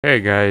Hey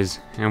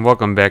guys, and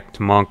welcome back to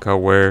Monka,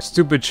 where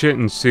stupid shit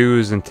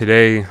ensues, and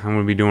today I'm going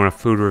to be doing a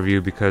food review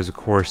because, of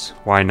course,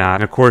 why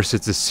not? And of course,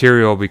 it's a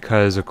cereal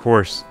because, of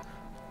course,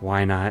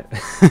 why not?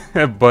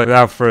 But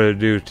without further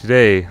ado,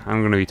 today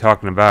I'm going to be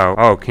talking about,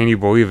 oh, can you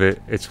believe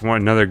it? It's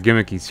another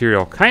gimmicky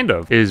cereal, kind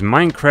of. It is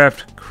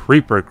Minecraft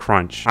Creeper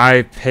Crunch.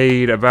 I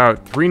paid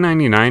about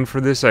 $3.99 for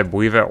this, I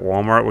believe, at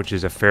Walmart, which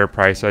is a fair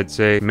price, I'd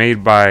say.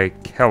 Made by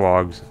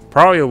Kellogg's.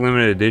 Probably a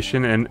limited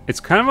edition, and it's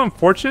kind of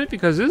unfortunate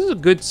because this is a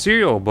good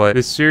cereal, but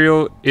this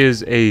cereal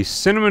is a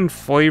cinnamon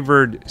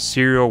flavored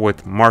cereal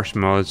with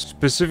marshmallows.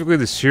 Specifically,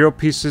 the cereal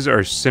pieces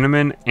are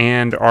cinnamon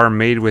and are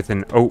made with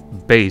an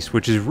oat base,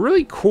 which is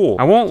really cool.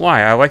 I won't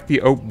lie, I like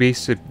the oat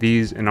base of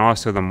these and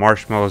also the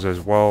marshmallows as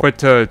well. But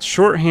to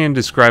shorthand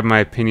describe my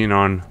opinion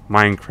on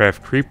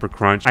Minecraft Creeper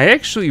Crunch, I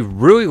actually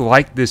really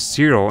like this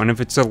cereal, and if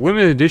it's a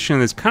limited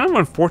edition, it's kind of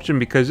unfortunate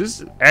because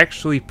this is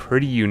actually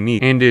pretty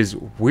unique and is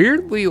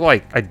weirdly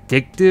like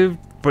addictive,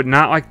 but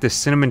not like the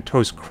Cinnamon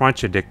Toast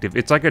Crunch addictive.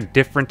 It's like a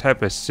different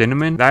type of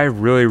cinnamon that I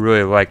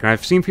really like. And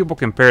I've seen people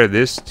compare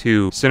this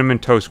to Cinnamon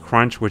Toast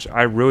Crunch, which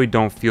I really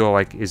don't feel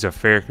like is a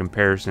fair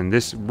comparison.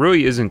 This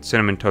really isn't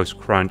Cinnamon Toast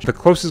Crunch. The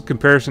closest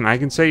comparison I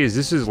can say is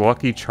this is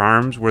Lucky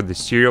Charms, where the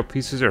cereal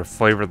pieces are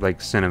flavored like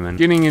cinnamon.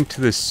 Getting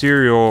into the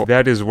cereal,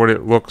 that is what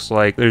it looks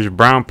like. There's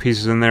brown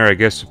pieces in there, I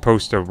guess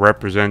supposed to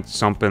represent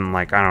something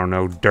like, I don't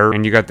know, dirt.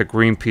 And you got the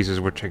green pieces,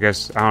 which I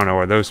guess, I don't know,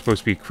 are those supposed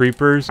to be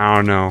creepers? I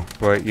don't know,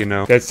 but you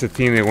know, that's the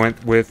theme they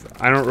went with.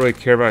 I don't really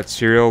care about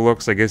cereal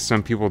looks. I guess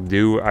some people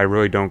do. I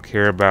really don't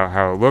care about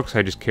how it looks.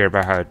 I just care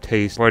about how it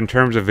tastes. But in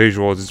terms of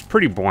visuals, it's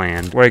pretty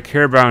bland. What I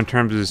care about in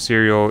terms of the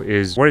cereal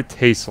is what it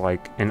tastes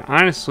like. And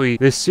honestly,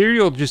 this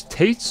cereal just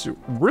tastes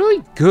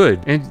really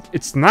good. And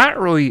it's not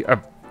really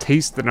a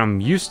taste that I'm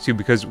used to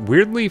because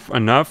weirdly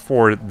enough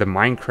for the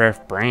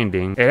Minecraft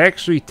branding, it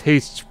actually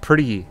tastes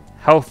pretty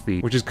healthy,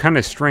 which is kind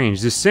of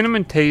strange. The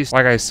cinnamon taste,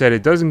 like I said,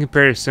 it doesn't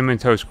compare to Cinnamon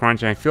Toast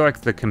Crunch, and I feel like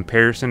the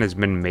comparison has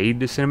been made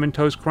to Cinnamon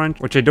Toast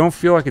Crunch, which I don't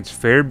feel like it's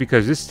fair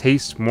because this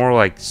tastes more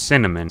like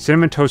cinnamon.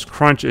 Cinnamon Toast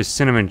Crunch is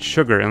cinnamon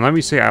sugar, and let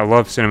me say I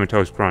love Cinnamon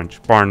Toast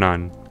Crunch, bar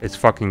none. It's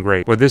fucking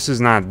great. But this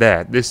is not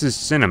that. This is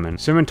cinnamon.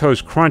 Cinnamon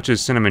Toast Crunch is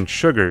cinnamon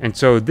sugar. And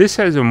so this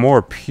has a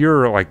more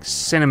pure, like,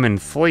 cinnamon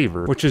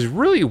flavor, which is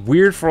really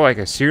weird for, like,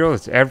 a cereal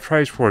that's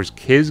advertised for as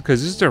kids,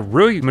 because this is a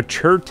really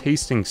mature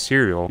tasting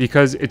cereal,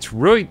 because it's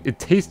really, it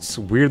tastes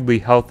weirdly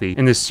healthy.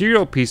 And the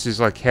cereal pieces,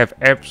 like, have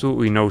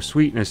absolutely no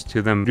sweetness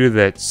to them due to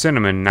that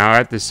cinnamon. Now,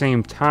 at the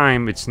same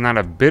time, it's not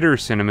a bitter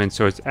cinnamon,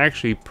 so it's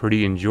actually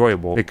pretty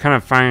enjoyable. They kind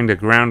of find a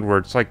ground where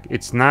it's like,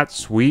 it's not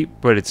sweet,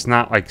 but it's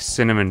not, like,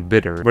 cinnamon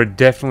bitter. But it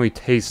definitely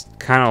tastes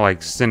kind of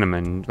like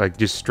cinnamon, like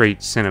just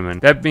straight cinnamon.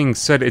 That being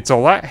said, it's a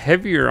lot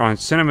heavier on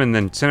cinnamon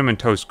than Cinnamon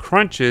Toast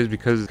Crunch is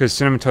because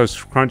Cinnamon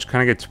Toast Crunch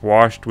kind of gets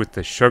washed with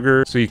the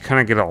sugar, so you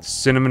kind of get a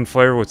cinnamon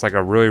flavor with like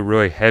a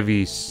really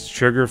heavy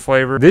sugar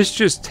flavor. This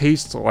just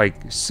tastes like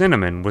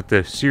cinnamon with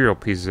the cereal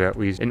pieces at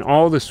least, and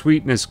all the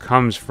sweetness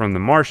comes from the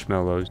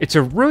marshmallows. It's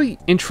a really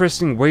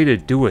interesting way to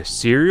do a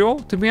cereal,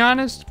 to be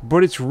honest,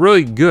 but it's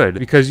really good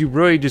because you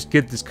really just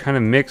get this kind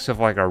of mix of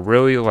like a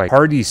really like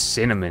hearty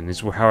cinnamon is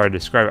how I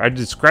describe it. I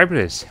describe it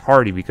as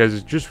hearty because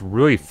it's just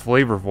really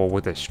flavorful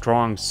with a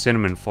strong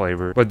cinnamon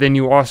flavor, but then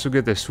you also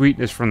get the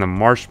sweetness from the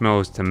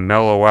marshmallows to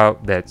mellow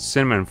out that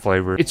cinnamon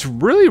flavor. It's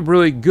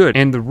really good,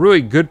 and the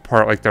really good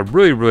part, like the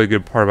really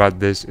good part about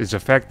this is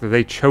the fact that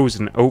they chose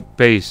an oat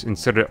base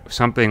instead of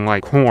something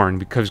like corn,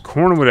 because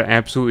corn would have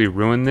absolutely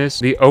ruined this.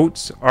 The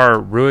oats are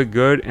really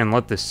good and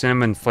let the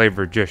cinnamon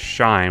flavor just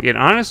shine. And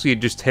honestly,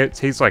 it just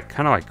tastes like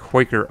kind of like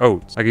Quaker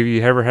Oats. Like if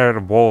you ever had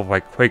a bowl of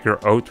like Quaker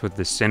Oats with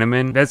the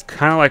cinnamon, that's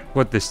kind of like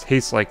what this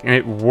tastes like, and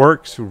it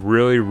works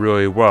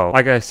really well.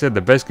 Like I said,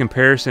 the best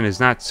comparison is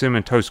not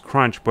Cinnamon Toast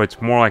Crunch, but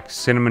it's more like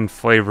cinnamon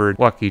flavored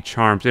Lucky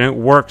Charms, and it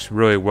works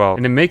really well,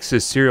 and it makes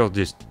this cereal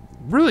just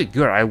really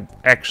good. I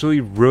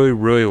actually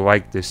really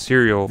like this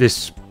cereal,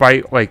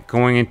 despite like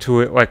going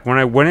into it, like when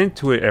I went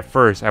into it at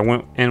first, I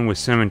went in with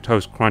Cinnamon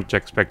Toast Crunch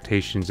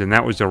expectations, and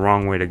that was the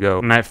wrong way to go.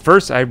 And at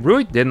first I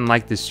really didn't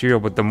like this cereal,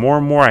 but the more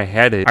and more I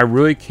had it, I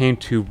really came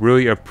to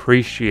really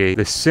appreciate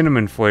the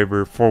cinnamon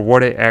flavor for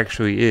what it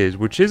actually is,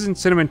 which isn't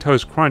Cinnamon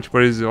Toast Crunch,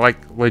 but is like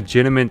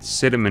legitimate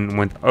cinnamon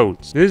with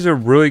oats. This is a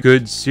really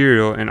good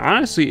cereal, and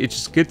honestly it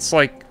just gets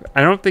like,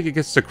 I don't think it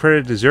gets the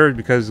credit it deserves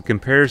because the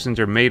comparisons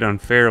are made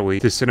unfairly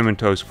to Cinnamon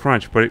Toast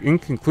Crunch. But in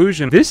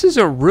conclusion, this is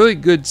a really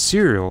good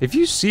cereal. If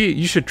you see it,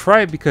 you should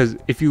try it, because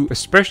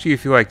especially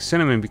if you like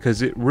cinnamon,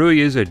 because it really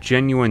is a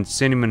genuine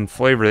cinnamon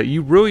flavor that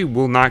you really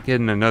will not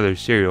get in another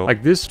cereal.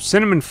 Like this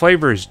cinnamon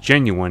flavor is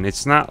genuine.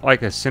 It's not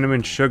like a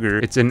cinnamon sugar.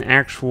 It's an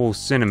actual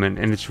cinnamon,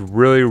 and it's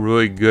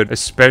really good,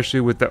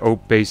 especially with the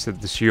oat base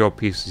that the cereal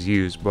pieces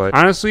use. But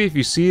honestly, if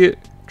you see it,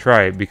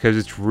 try it, because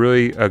it's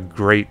really a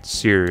great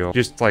cereal.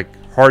 Just like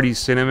hearty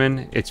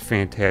cinnamon, it's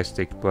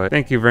fantastic. But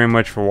thank you very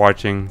much for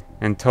watching.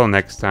 Until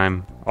next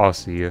time, I'll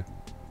see you.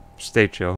 Stay chill.